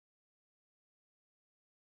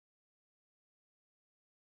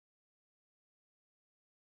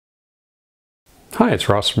Hi, it's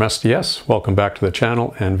Ross from SDS. Welcome back to the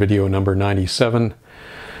channel and video number 97.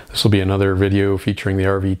 This will be another video featuring the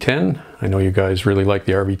RV-10. I know you guys really like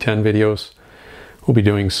the RV-10 videos. We'll be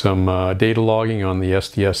doing some data logging on the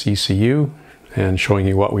SDS ECU and showing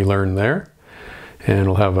you what we learned there. And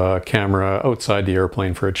we'll have a camera outside the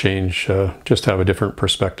airplane for a change, just to have a different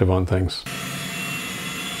perspective on things.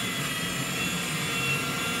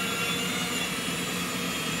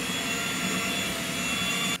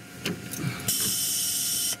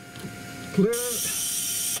 Clear.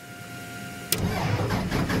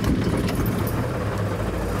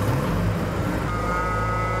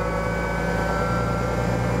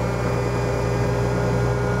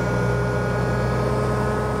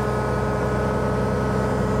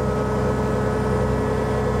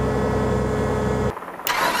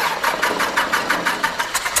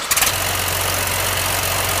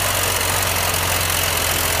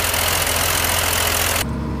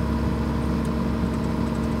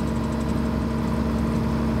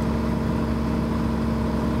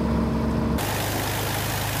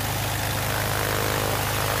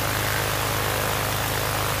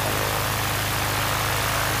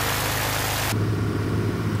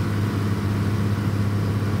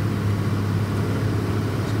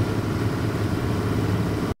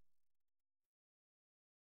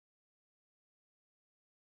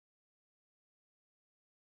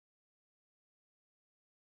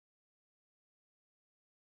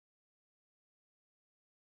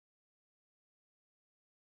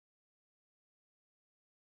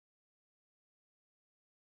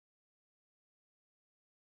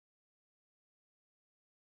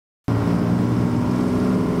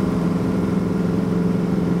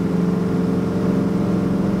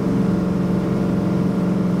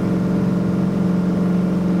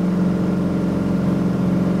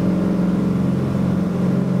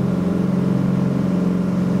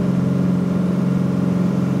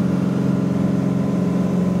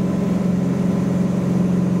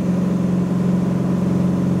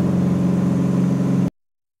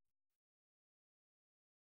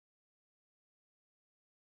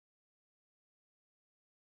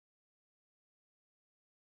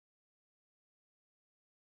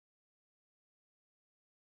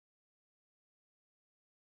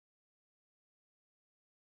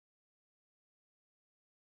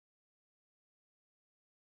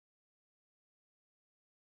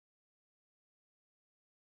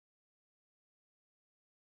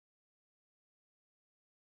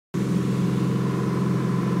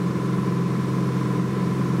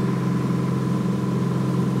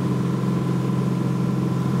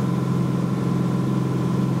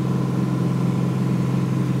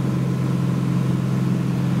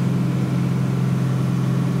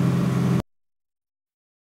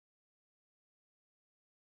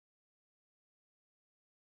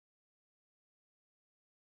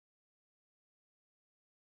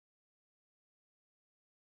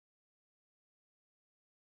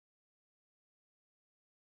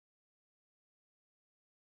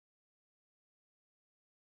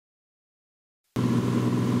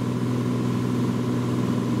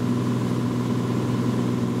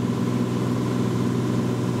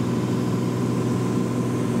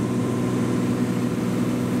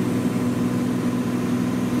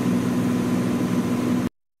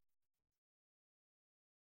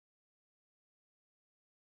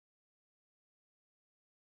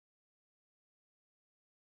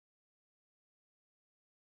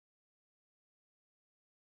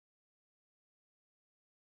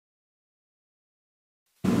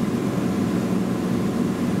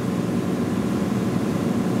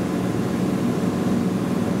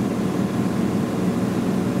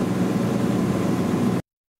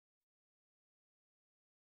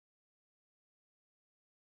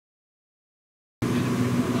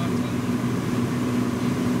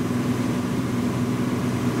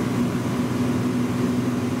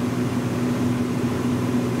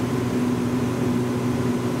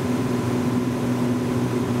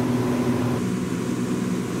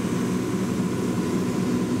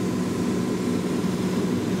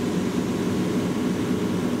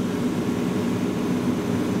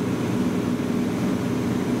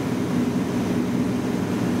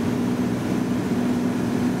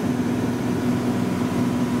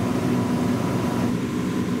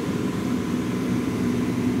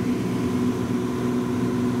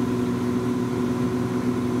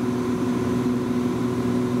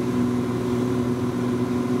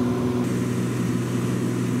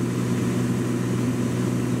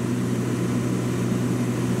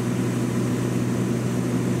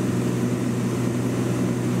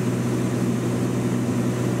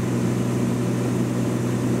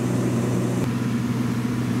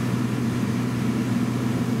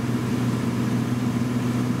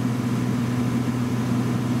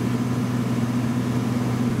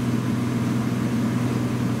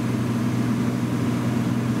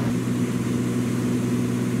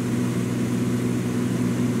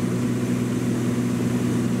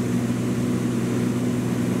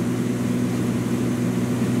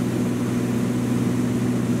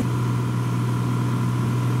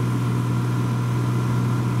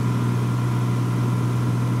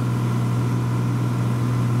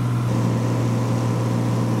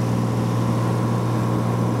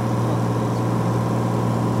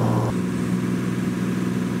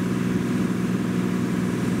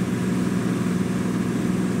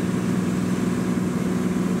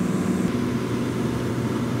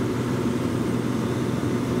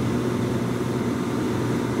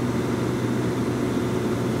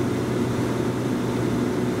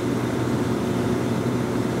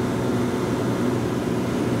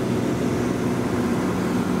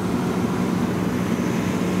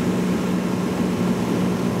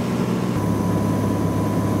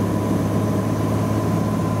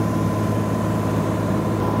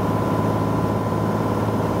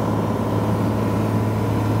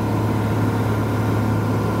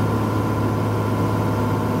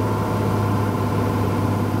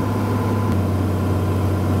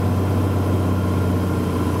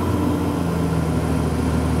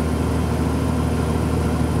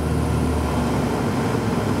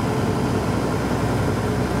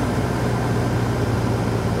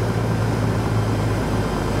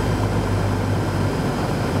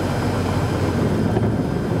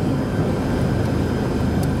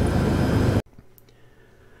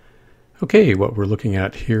 Okay, what we're looking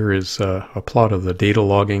at here is a plot of the data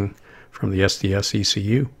logging from the SDS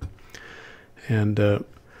ECU. And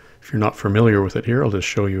if you're not familiar with it here, I'll just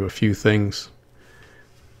show you a few things.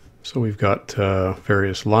 So we've got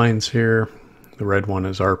various lines here. The red one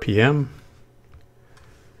is RPM.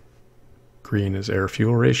 Green is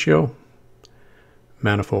air-fuel ratio.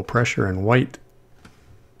 Manifold pressure in white.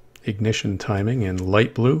 Ignition timing in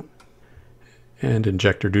light blue. And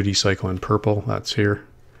injector duty cycle in purple, that's here.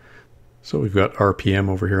 So we've got RPM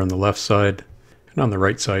over here on the left side, and on the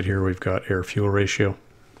right side here we've got air-fuel ratio.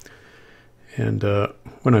 And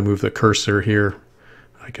when I move the cursor here,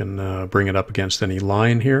 I can bring it up against any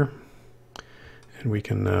line here, and we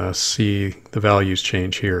can see the values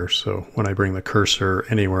change here. So when I bring the cursor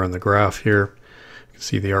anywhere on the graph here, you can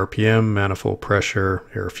see the RPM, manifold pressure,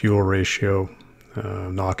 air-fuel ratio,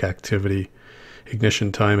 knock activity,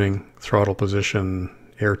 ignition timing, throttle position,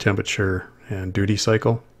 air temperature, and duty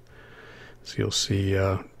cycle. So you'll see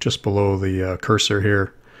just below the cursor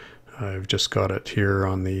here, I've just got it here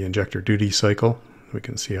on the injector duty cycle. We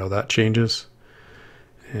can see how that changes.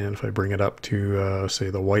 And if I bring it up to say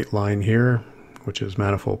the white line here, which is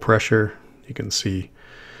manifold pressure, you can see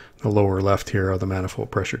the lower left here how the manifold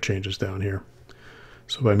pressure changes down here.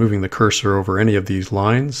 So by moving the cursor over any of these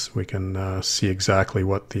lines, we can see exactly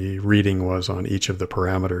what the reading was on each of the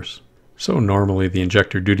parameters. So normally the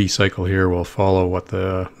injector duty cycle here will follow what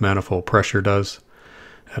the manifold pressure does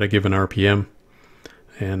at a given RPM.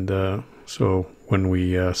 And so when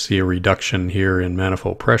we see a reduction here in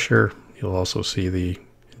manifold pressure, you'll also see the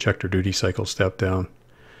injector duty cycle step down.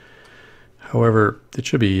 However, it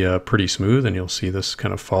should be pretty smooth, and you'll see this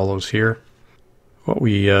kind of follows here. What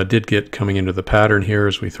we did get coming into the pattern here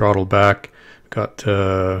as we throttled back, got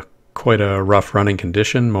quite a rough running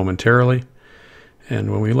condition momentarily. And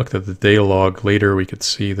when we looked at the data log later, we could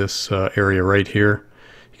see this area right here.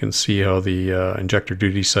 You can see how the injector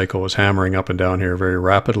duty cycle was hammering up and down here very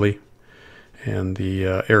rapidly. And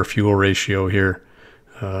the air-fuel ratio here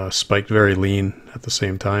spiked very lean at the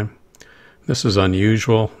same time. This is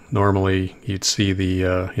unusual. Normally you'd see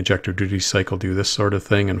the injector duty cycle do this sort of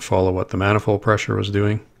thing and follow what the manifold pressure was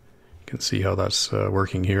doing. You can see how that's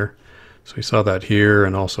working here. So we saw that here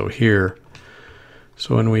and also here.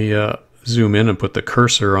 So when we zoom in and put the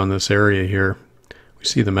cursor on this area here, we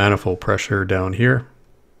see the manifold pressure down here.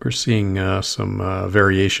 We're seeing some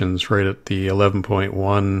variations right at the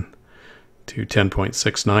 11.1 to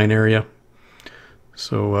 10.69 area.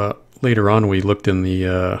 So later on we looked in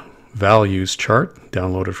the values chart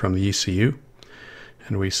downloaded from the ECU,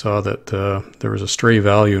 and we saw that there was a stray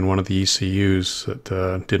value in one of the ECUs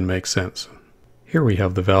that didn't make sense. Here we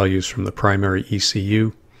have the values from the primary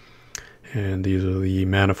ECU, and these are the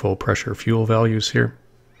manifold pressure fuel values here.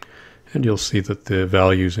 And you'll see that the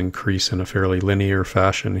values increase in a fairly linear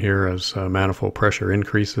fashion here as manifold pressure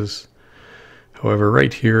increases. However,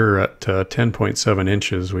 right here at 10.7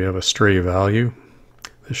 inches, we have a stray value.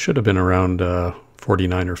 This should have been around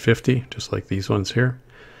 49 or 50, just like these ones here.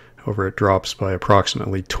 However, it drops by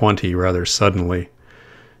approximately 20 rather suddenly.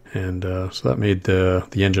 And so that made the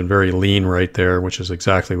engine very lean right there, which is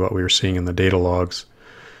exactly what we were seeing in the data logs.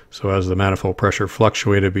 So as the manifold pressure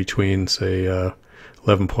fluctuated between, say,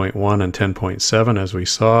 11.1 and 10.7, as we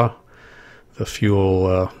saw,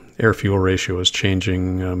 the air-fuel ratio is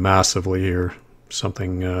changing massively here,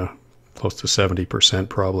 something close to 70%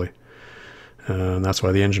 probably. And that's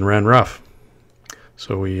why the engine ran rough.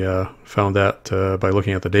 So we found that by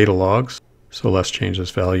looking at the data logs. So let's change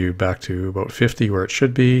this value back to about 50 where it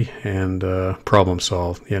should be, and problem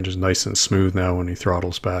solved. The engine's nice and smooth now when he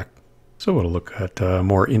throttles back. So we'll look at a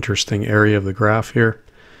more interesting area of the graph here.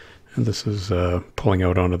 And this is pulling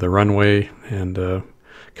out onto the runway and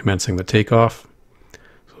commencing the takeoff.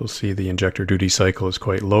 So we'll see the injector duty cycle is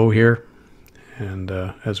quite low here. And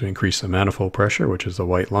as we increase the manifold pressure, which is the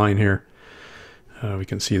white line here, we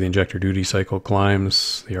can see the injector duty cycle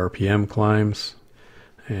climbs, the RPM climbs,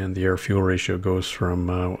 and the air-fuel ratio goes from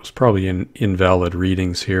what was probably invalid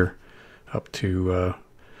readings here up to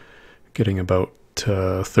getting about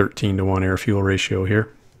 13 to 1 air-fuel ratio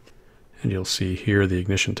here. And you'll see here the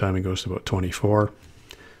ignition timing goes to about 24.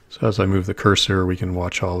 So as I move the cursor, we can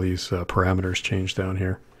watch all these parameters change down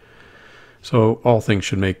here. So all things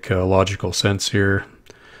should make logical sense here.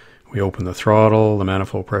 We open the throttle, the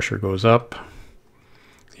manifold pressure goes up,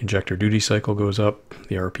 the injector duty cycle goes up,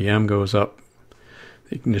 the RPM goes up,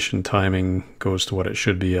 the ignition timing goes to what it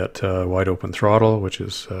should be at wide open throttle, which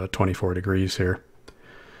is 24 degrees here.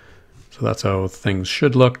 So that's how things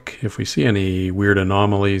should look. If we see any weird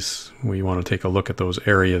anomalies, we want to take a look at those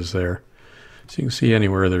areas there. So you can see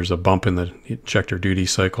anywhere there's a bump in the injector duty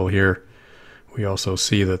cycle here, We also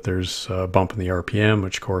see that there's a bump in the RPM,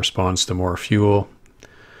 which corresponds to more fuel.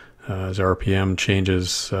 As RPM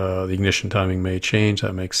changes, the ignition timing may change.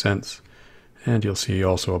 That makes sense. And you'll see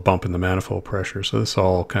also a bump in the manifold pressure. So this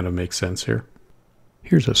all kind of makes sense here.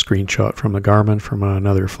 Here's a screenshot from the Garmin from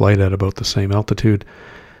another flight at about the same altitude.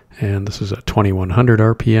 And this is at 2100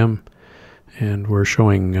 RPM. And we're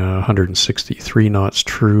showing 163 knots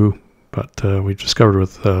true. But we discovered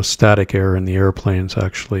with static air in the airplanes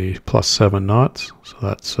actually plus 7 knots. So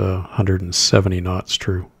that's 170 knots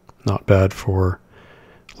true. Not bad for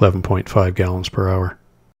 11.5 gallons per hour.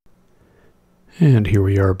 And here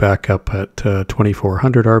we are back up at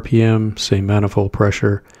 2400 RPM, same manifold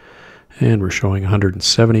pressure. And we're showing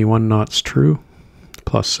 171 knots true.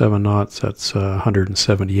 Plus 7 knots, that's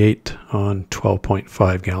 178 on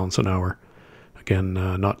 12.5 gallons an hour. Again,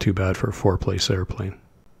 not too bad for a 4-place airplane.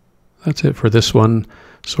 That's it for this one.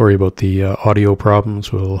 Sorry about the audio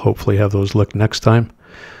problems. We'll hopefully have those looked next time.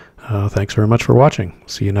 Thanks very much for watching.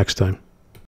 See you next time.